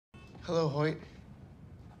Hello, Hoyt.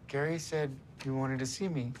 Gary said you wanted to see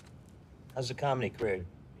me. How's the comedy career?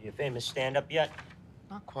 Are you a famous stand-up yet?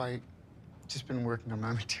 Not quite. Just been working on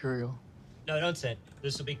my material. No, don't sit.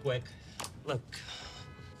 This will be quick. Look,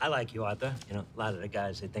 I like you, Arthur. You know, a lot of the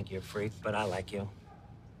guys, they think you're a freak, but I like you.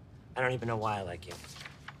 I don't even know why I like you.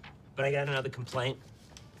 But I got another complaint.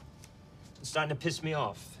 It's starting to piss me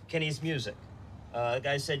off. Kenny's music. The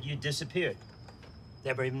guy said you disappeared.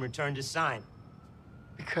 Never even returned his sign.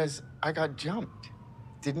 Because I got jumped.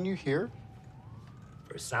 Didn't you hear?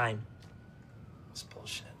 For a sign. It's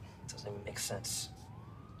bullshit. It doesn't even make sense.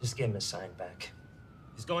 Just give him his sign back.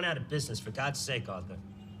 He's going out of business, for God's sake, Arthur.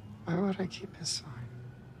 Why would I keep his sign?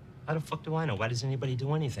 How the fuck do I know? Why does anybody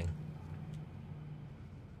do anything?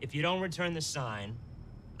 If you don't return the sign,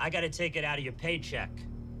 I gotta take it out of your paycheck.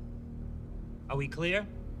 Are we clear?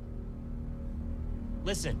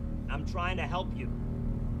 Listen, I'm trying to help you,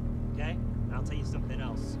 okay? And I'll tell you something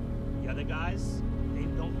else. The other guys, they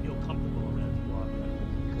don't feel comfortable